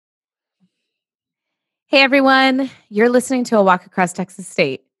Hey everyone, you're listening to A Walk Across Texas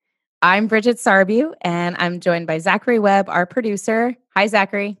State. I'm Bridget Sarbu, and I'm joined by Zachary Webb, our producer. Hi,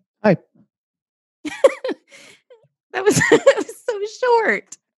 Zachary. Hi. That was, that was so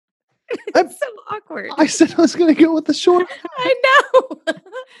short. I, It's so awkward. I said I was going to go with the short. I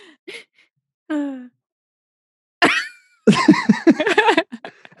know.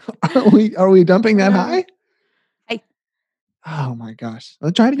 Are we dumping that high? Hi. Oh my gosh.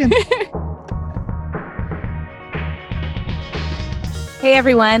 Let's try it again. Hey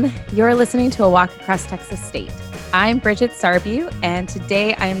everyone, you're listening to A Walk Across Texas State. I'm Bridget Sarbu, and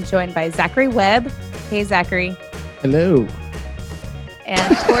today I am joined by Zachary Webb. Hey, Zachary. Hello.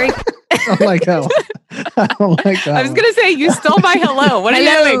 And Tori. I don't like that one. I don't like that I was going to say, you stole my hello. What are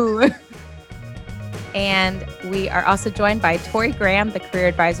you doing? And we are also joined by Tori Graham, the career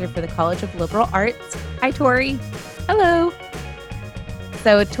advisor for the College of Liberal Arts. Hi, Tori. Hello.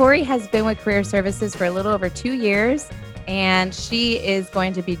 So Tori has been with Career Services for a little over 2 years, and she is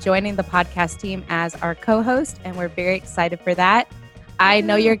going to be joining the podcast team as our co-host, and we're very excited for that. I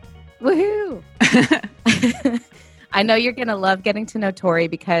know you're woohoo. I know you're going to love getting to know Tori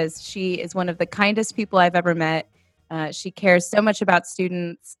because she is one of the kindest people I've ever met. She cares so much about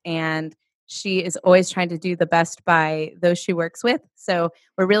students, and she is always trying to do the best by those she works with. So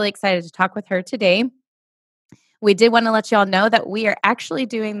we're really excited to talk with her today. We did want to let you all know that we are actually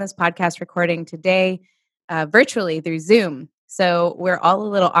doing this podcast recording today virtually through Zoom. So we're all a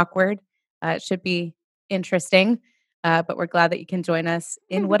little awkward. It should be interesting, but we're glad that you can join us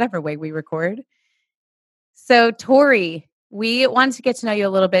in whatever way we record. So, Tori, we wanted to get to know you a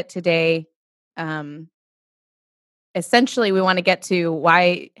little bit today. Essentially, we want to get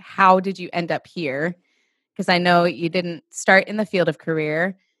to how did you end up here? Because I know you didn't start in the field of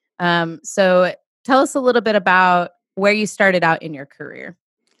career. So tell us a little bit about where you started out in your career.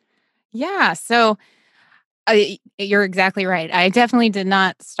 Yeah. So you're exactly right. I definitely did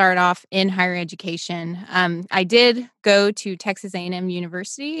not start off in higher education. I did go to Texas A&M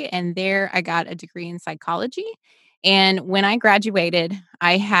University, and there I got a degree in psychology. And when I graduated,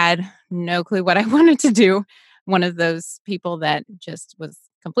 I had no clue what I wanted to do. One of those people that just was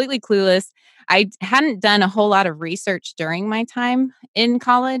completely clueless. I hadn't done a whole lot of research during my time in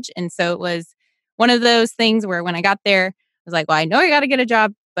college. And so it was one of those things where when I got there, I was like, well, I know I got to get a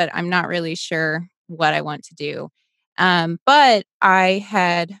job, but I'm not really sure what I want to do. But I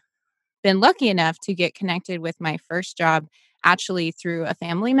had been lucky enough to get connected with my first job actually through a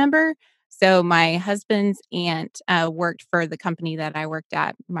family member. So my husband's aunt worked for the company that I worked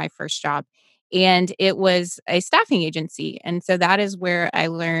at, my first job, and it was a staffing agency. And so that is where I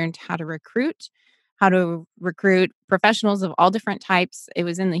learned how to recruit professionals of all different types. It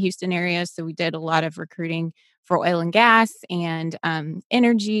was in the Houston area, so we did a lot of recruiting for oil and gas and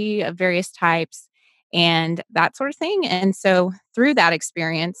energy of various types and that sort of thing. And so through that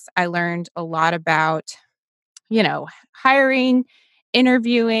experience, I learned a lot about, hiring,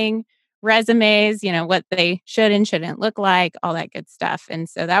 interviewing, resumes, what they should and shouldn't look like, all that good stuff. And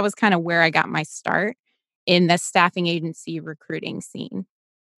so that was kind of where I got my start in the staffing agency recruiting scene.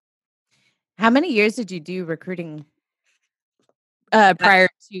 How many years did you do recruiting? Prior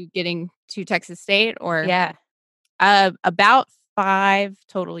to getting to Texas State, or Yeah. about 5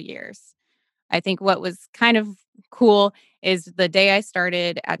 total years. I think what was kind of cool is the day I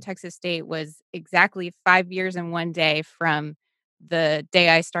started at Texas State was exactly 5 years and 1 day from the day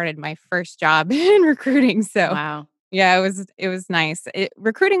I started my first job in recruiting. So, Wow. yeah, it was nice.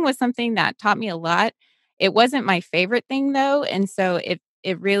 Recruiting was something that taught me a lot. It wasn't my favorite thing though, and so it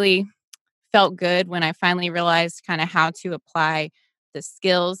really felt good when I finally realized kind of how to apply the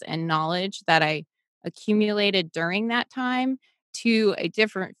skills and knowledge that I accumulated during that time to a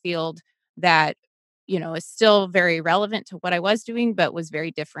different field that is still very relevant to what I was doing, but was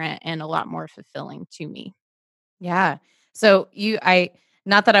very different and a lot more fulfilling to me. Yeah. So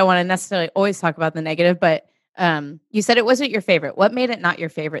not that I want to necessarily always talk about the negative, but you said it wasn't your favorite. What made it not your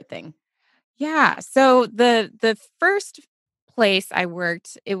favorite thing? Yeah. So the first place I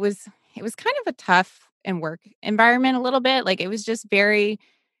worked, it was kind of a tough and work environment a little bit. Like it was just very,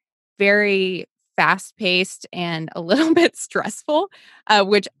 very fast paced and a little bit stressful,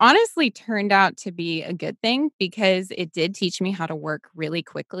 which honestly turned out to be a good thing because it did teach me how to work really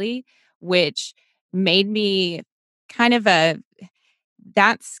quickly, which made me kind of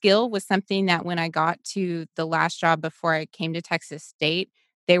that skill was something that when I got to the last job before I came to Texas State,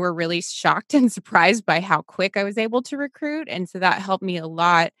 they were really shocked and surprised by how quick I was able to recruit. And so that helped me a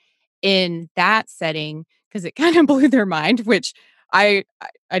lot in that setting because it kind of blew their mind, which I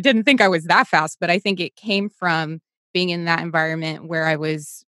didn't think I was that fast, but I think it came from being in that environment where I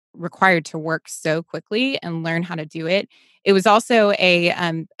was required to work so quickly and learn how to do it. It was also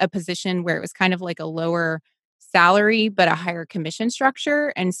a position where it was kind of like a lower salary, but a higher commission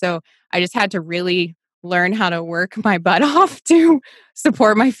structure. And so I just had to really learn how to work my butt off to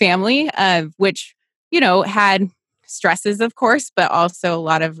support my family, which, had stresses, of course, but also a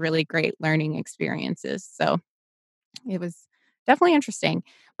lot of really great learning experiences. So it was definitely interesting.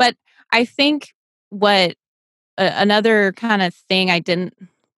 But I think what another kind of thing I didn't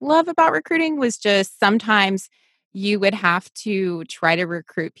love about recruiting was just sometimes you would have to try to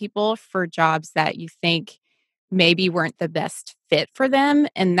recruit people for jobs that you think maybe weren't the best fit for them.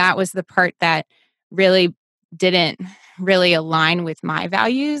 And that was the part that really didn't really align with my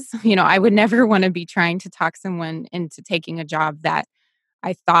values. I would never want to be trying to talk someone into taking a job that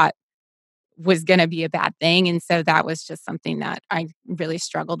I thought was going to be a bad thing. And so that was just something that I really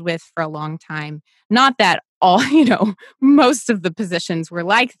struggled with for a long time. Not that all, most of the positions were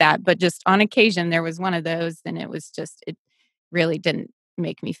like that, but just on occasion there was one of those and it really didn't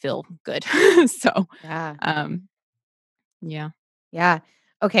make me feel good. So, Yeah. um, yeah. Yeah.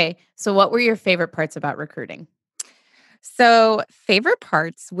 Okay. So what were your favorite parts about recruiting? So, favorite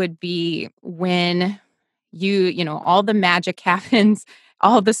parts would be when all the magic happens,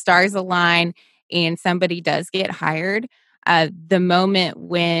 all the stars align, and somebody does get hired. The moment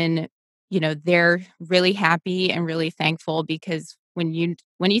when, they're really happy and really thankful because when you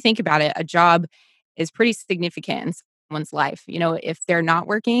think about it, a job is pretty significant in someone's life. If they're not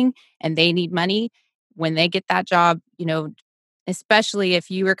working and they need money, when they get that job, especially if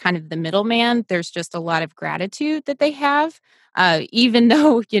you were kind of the middleman, there's just a lot of gratitude that they have. Even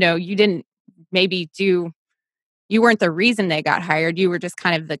though, you didn't maybe you weren't the reason they got hired, you were just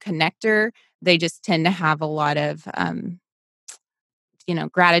kind of the connector. They just tend to have a lot of,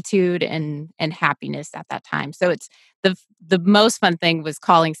 gratitude and happiness at that time. So it's the most fun thing was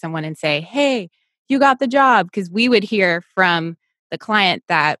calling someone and say, "Hey, you got the job," because we would hear from the client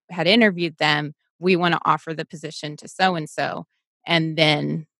that had interviewed them, "We want to offer the position to so and so," and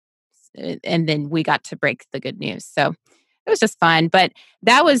then we got to break the good news. So it was just fun, but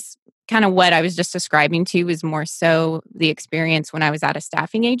that was kind of what I was just describing to you was more so the experience when I was at a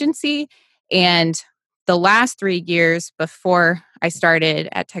staffing agency. And the last 3 years before I started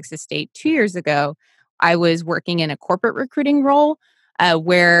at Texas State 2 years ago, I was working in a corporate recruiting role,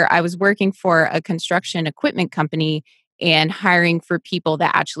 where I was working for a construction equipment company and hiring for people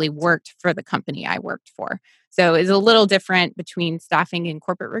that actually worked for the company I worked for. So it's a little different between staffing and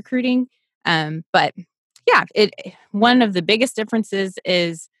corporate recruiting. But yeah, one of the biggest differences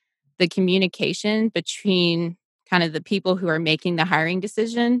is the communication between kind of the people who are making the hiring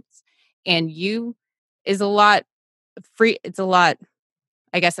decisions and you is a lot free. It's a lot,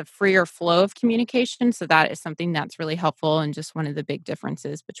 I guess, a freer flow of communication. So that is something that's really helpful and just one of the big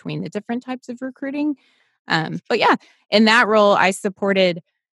differences between the different types of recruiting. But yeah, in that role, I supported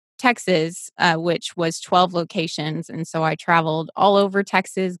Texas, which was 12 locations. And so I traveled all over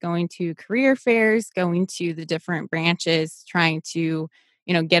Texas, going to career fairs, going to the different branches, trying to,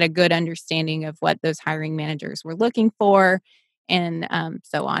 get a good understanding of what those hiring managers were looking for and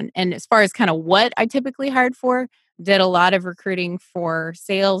so on. And as far as kind of what I typically hired for, did a lot of recruiting for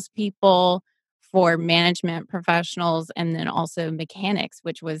salespeople, for management professionals, and then also mechanics,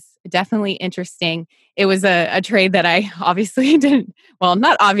 which was definitely interesting. It was a trade that I obviously didn't well,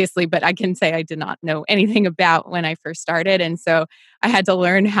 not obviously, but I can say I did not know anything about when I first started. And so I had to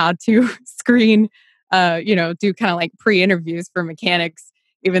learn how to screen, do kind of like pre interviews for mechanics,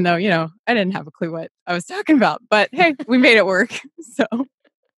 even though, I didn't have a clue what I was talking about. But hey, we made it work. So,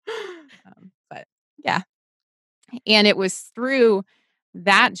 but yeah. And it was through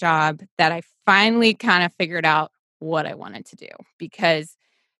that job that I finally kind of figured out what I wanted to do because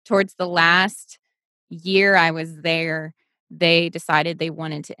towards the last year I was there, they decided they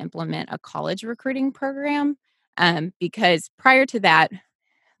wanted to implement a college recruiting program. Because prior to that,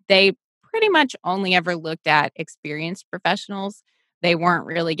 they pretty much only ever looked at experienced professionals. They weren't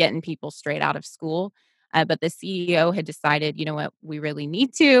really getting people straight out of school. But the CEO had decided, you know what, we really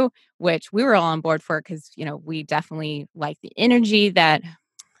need to, which we were all on board for because, we definitely like the energy that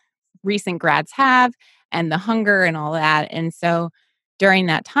recent grads have and the hunger and all that. And so during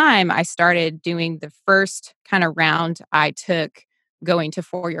that time, I started doing the first kind of round I took going to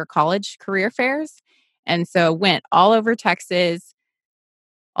 4-year college career fairs. And so went all over Texas,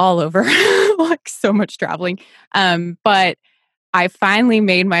 all over, like so much traveling. But I finally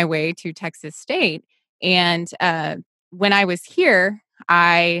made my way to Texas State. And when I was here,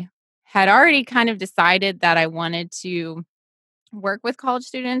 I had already kind of decided that I wanted to work with college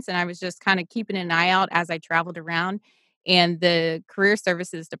students. And I was just kind of keeping an eye out as I traveled around. And the career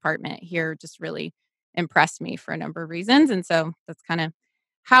services department here just really impressed me for a number of reasons. And so that's kind of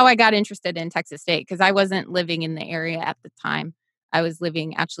how I got interested in Texas State because I wasn't living in the area at the time. I was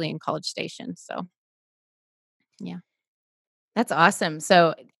living actually in College Station. So, yeah. That's awesome.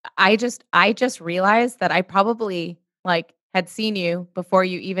 So I just realized that I probably like had seen you before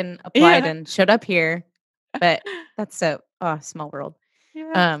you even applied Yeah. and showed up here, but that's so small world.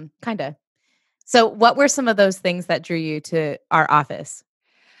 Yeah. Kinda. So what were some of those things that drew you to our office?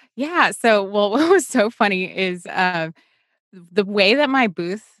 Yeah. So, well, what was so funny is the way that my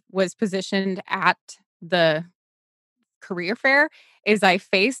booth was positioned at the career fair is I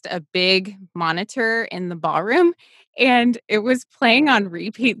faced a big monitor in the ballroom and it was playing on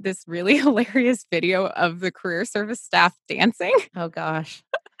repeat this really hilarious video of the career service staff dancing. Oh gosh.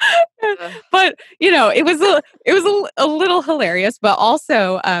 Ugh. But, it was a little hilarious, but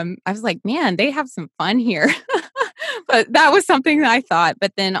also, I was like, "Man, they have some fun here." But that was something that I thought,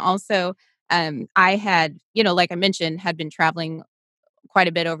 but then also, I had, like I mentioned, had been traveling quite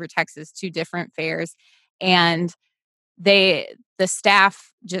a bit over Texas to different fairs, and the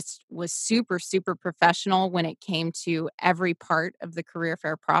staff just was super, super professional when it came to every part of the career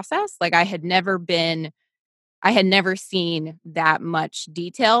fair process. Like, I had never seen that much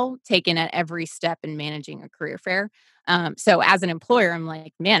detail taken at every step in managing a career fair. So as an employer, I'm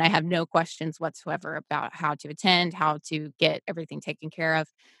like, man, I have no questions whatsoever about how to attend, how to get everything taken care of.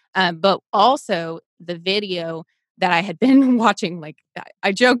 But also the video that I had been watching, like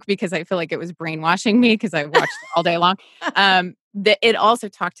I joke because I feel like it was brainwashing me because I watched it all day long. It also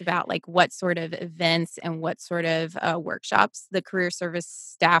talked about like what sort of events and what sort of workshops the career service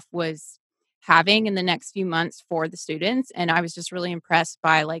staff was having in the next few months for the students, and I was just really impressed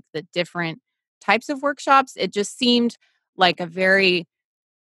by, like, the different types of workshops. It just seemed like a very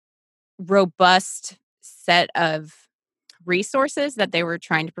robust set of resources that they were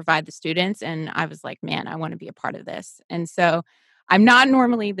trying to provide the students, and I was like, "Man, I wanna be a part of this." And so, I'm not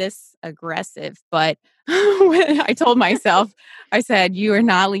normally this aggressive, but when I told myself, I said, "You are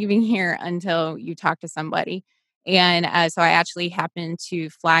not leaving here until you talk to somebody." And, so I actually happened to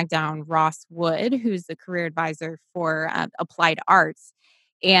flag down Ross Wood, who's the career advisor for, applied arts,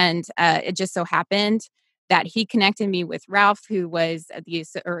 and, it just so happened that he connected me with Ralph, who was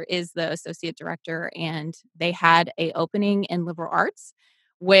or is the associate director, and they had a opening in liberal arts,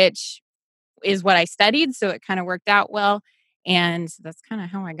 which is what I studied, so it kind of worked out well, and that's kind of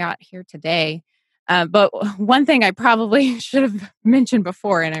how I got here today. But one thing I probably should have mentioned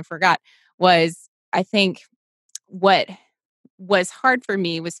before, and I forgot, was I think what was hard for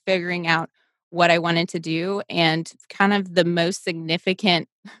me was figuring out what I wanted to do, and kind of the most significant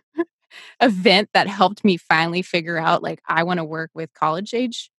event that helped me finally figure out like I want to work with college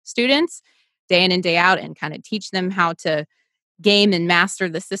age students day in and day out and kind of teach them how to game and master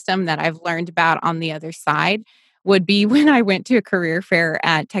the system that I've learned about on the other side would be when I went to a career fair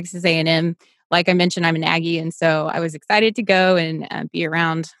at Texas A&M. Like I mentioned, I'm an Aggie, and so I was excited to go and be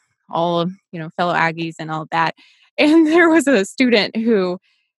around all of fellow Aggies and all of that. And there was a student who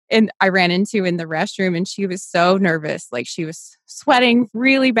and I ran into in the restroom, and she was so nervous, like she was sweating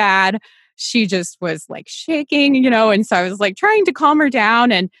really bad. She just was like shaking, and so I was like trying to calm her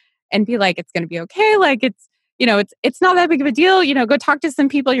down and be like, it's going to be okay. Like it's not that big of a deal. Go talk to some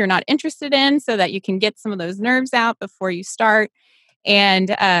people you're not interested in so that you can get some of those nerves out before you start. And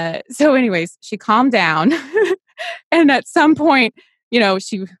so, anyways, she calmed down. And at some point,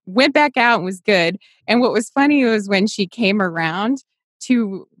 she went back out and was good. And what was funny was when she came around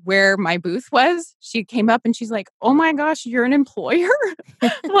to where my booth was, she came up and she's like, "Oh my gosh, you're an employer?"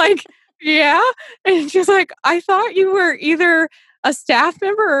 Like, "Yeah." And she's like, "I thought you were either a staff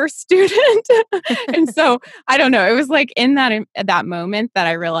member or a student." And so, I don't know, it was like in that moment that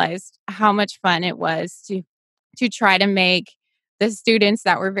I realized how much fun it was to try to make the students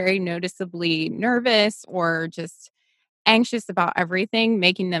that were very noticeably nervous or just anxious about everything,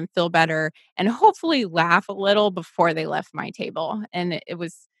 making them feel better and hopefully laugh a little before they left my table. And it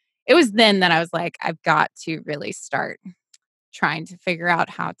was then that I was like, I've got to really start trying to figure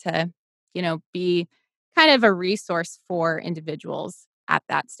out how to, be kind of a resource for individuals at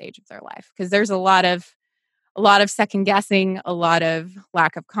that stage of their life. Because there's a lot of second guessing, a lot of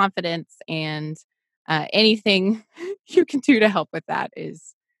lack of confidence, and anything you can do to help with that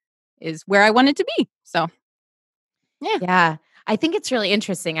is where I wanted to be. So yeah. Yeah. I think it's really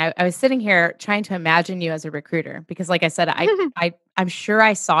interesting. I was sitting here trying to imagine you as a recruiter because like I said, I'm sure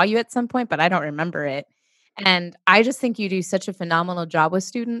I saw you at some point, but I don't remember it. And I just think you do such a phenomenal job with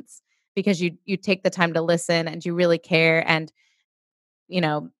students because you take the time to listen and you really care and you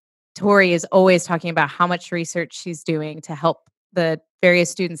know Tori is always talking about how much research she's doing to help the various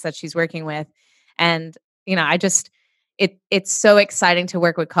students that she's working with. And, I just it's so exciting to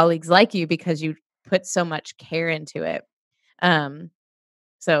work with colleagues like you because you put so much care into it. Um,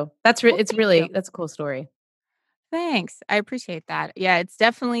 so Well, it's thank you. really that's a cool story. Thanks. I appreciate that. Yeah, it's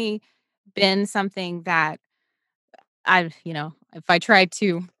definitely been something that if I tried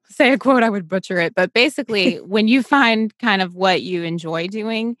to say a quote, I would butcher it. But basically, when you find kind of what you enjoy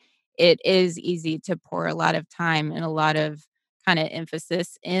doing, it is easy to pour a lot of time and a lot of kind of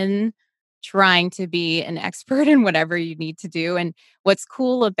emphasis in trying to be an expert in whatever you need to do. And what's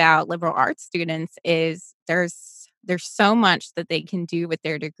cool about liberal arts students is there's so much that they can do with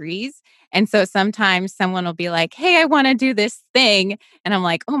their degrees. And so sometimes someone will be like, "Hey, I want to do this thing." And I'm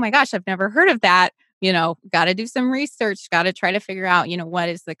like, "Oh my gosh, I've never heard of that." Got to do some research, got to try to figure out, what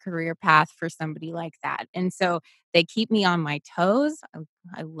is the career path for somebody like that. And so they keep me on my toes.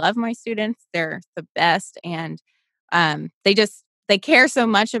 I love my students. They're the best. And they care so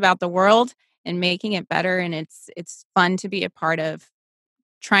much about the world and making it better. And it's fun to be a part of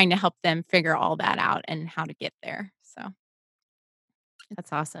trying to help them figure all that out and how to get there. So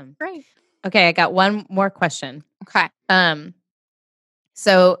That's awesome. great. Okay, I got one more question. Okay.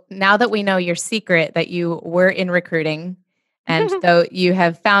 So now that we know your secret that you were in recruiting and though you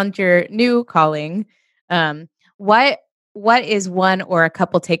have found your new calling, um, what what is one or a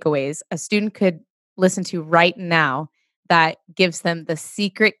couple takeaways a student could listen to right now that gives them the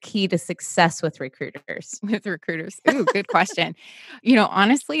secret key to success with recruiters? With recruiters? Ooh, good question.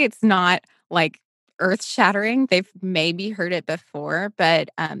 Honestly, it's not like earth shattering. They've maybe heard it before, but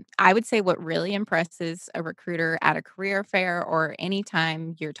I would say what really impresses a recruiter at a career fair or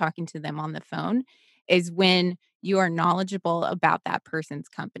anytime you're talking to them on the phone is when you are knowledgeable about that person's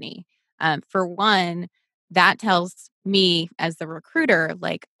company. For one, that tells me as the recruiter,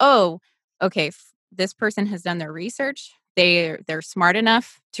 like, oh, okay, this person has done their research. They're smart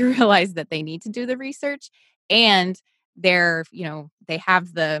enough to realize that they need to do the research, and they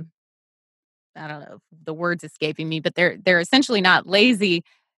have the, I don't know, the words escaping me, but they're essentially not lazy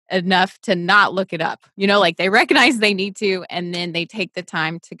enough to not look it up. Like they recognize they need to, and then they take the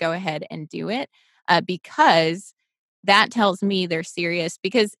time to go ahead and do it, because that tells me they're serious.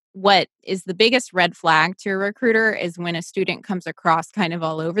 Because what is the biggest red flag to a recruiter is when a student comes across kind of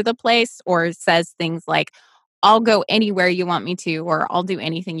all over the place or says things like, "I'll go anywhere you want me to," or "I'll do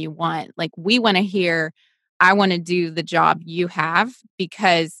anything you want." Like we want to hear, I want to do the job you have,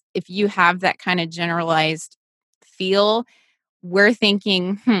 because if you have that kind of generalized feel, we're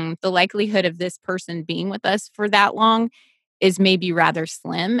thinking, the likelihood of this person being with us for that long is maybe rather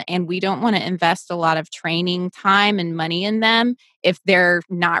slim. And we don't want to invest a lot of training time and money in them if they're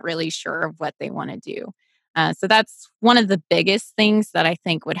not really sure of what they want to do. So that's one of the biggest things that I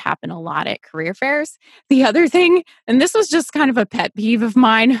think would happen a lot at career fairs. The other thing, and this was just kind of a pet peeve of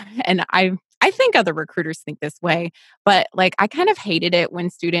mine, and I think other recruiters think this way, but like I kind of hated it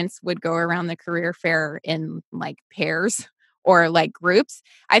when students would go around the career fair in like pairs or like groups.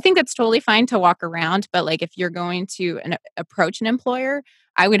 I think it's totally fine to walk around, but like if you're going to approach an employer,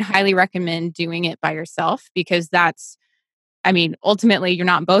 I would highly recommend doing it by yourself, because ultimately you're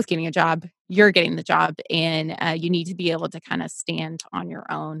not both getting a job, you're getting the job, and you need to be able to kind of stand on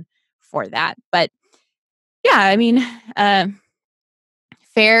your own for that. But yeah, uh,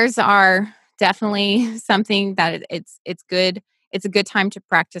 fairs are definitely something that it's good. It's a good time to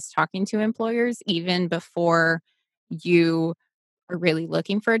practice talking to employers even before you are really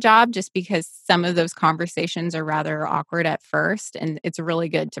looking for a job, just because some of those conversations are rather awkward at first, and it's really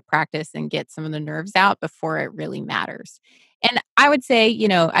good to practice and get some of the nerves out before it really matters. And I would say,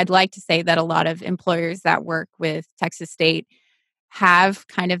 I'd like to say that a lot of employers that work with Texas State have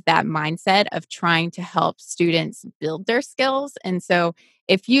kind of that mindset of trying to help students build their skills. And so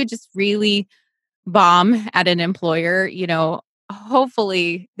if you just really bomb at an employer,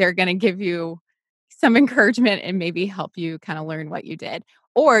 hopefully they're going to give you some encouragement and maybe help you kind of learn what you did.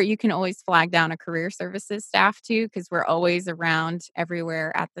 Or you can always flag down a career services staff too, because we're always around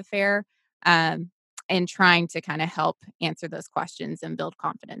everywhere at the fair, um, and trying to kind of help answer those questions and build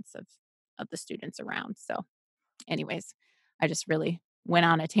confidence of the students around. So, anyways, I just really went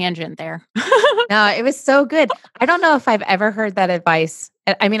on a tangent there. No, it was so good. I don't know if I've ever heard that advice.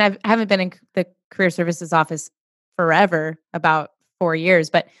 I haven't been in the career services office forever, about 4 years,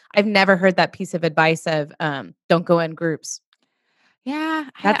 but I've never heard that piece of advice of, don't go in groups. Yeah,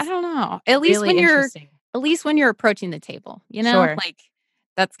 I That's don't know. At least really interesting. when you're approaching the table, Sure. like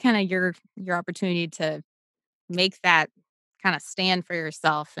that's kind of your opportunity to make that kind of stand for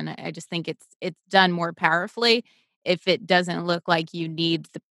yourself. And I just think it's done more powerfully if it doesn't look like you need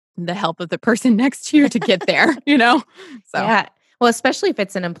the help of the person next to you to get there, So, Yeah. Well, especially if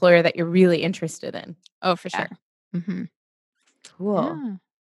it's an employer that you're really interested in. oh, for Yeah. sure. Mm-hmm. Cool. Yeah.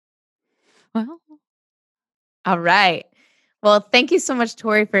 Well, All right. Well, thank you so much,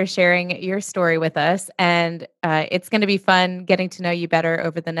 Tori, for sharing your story with us. And it's going to be fun getting to know you better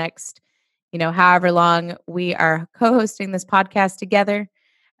over the next, however long we are co-hosting this podcast together.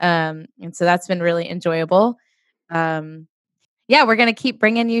 And so that's been really enjoyable. Yeah, we're going to keep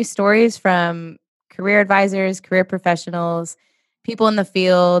bringing you stories from career advisors, career professionals, people in the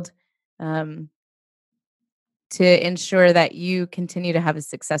field, um, to ensure that you continue to have a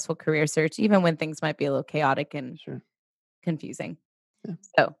successful career search, even when things might be a little chaotic and Sure. confusing. Yeah.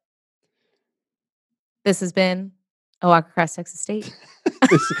 So this has been a walk across Texas State.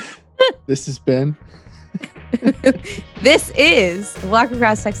 This has been. This is Walk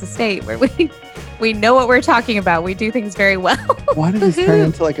Across Texas State, where we know what we're talking about. We do things very well. Why did this turn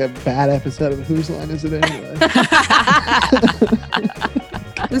into like a bad episode of Whose Line Is It Anyway?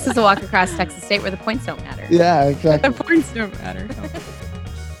 This is a Walk Across Texas State where the points don't matter. Yeah, exactly. the points don't matter.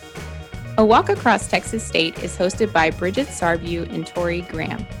 A Walk Across Texas State is hosted by Bridget Sarbu and Tori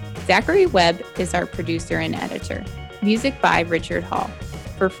Graham. Zachary Webb is our producer and editor. Music by Richard Hall.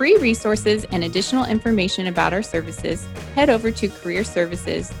 For free resources and additional information about our services, head over to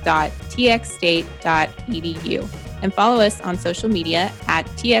careerservices.txstate.edu and follow us on social media at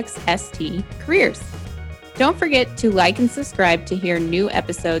TXST Careers. Don't forget to like and subscribe to hear new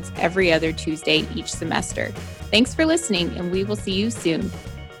episodes every other Tuesday each semester. Thanks for listening, and we will see you soon.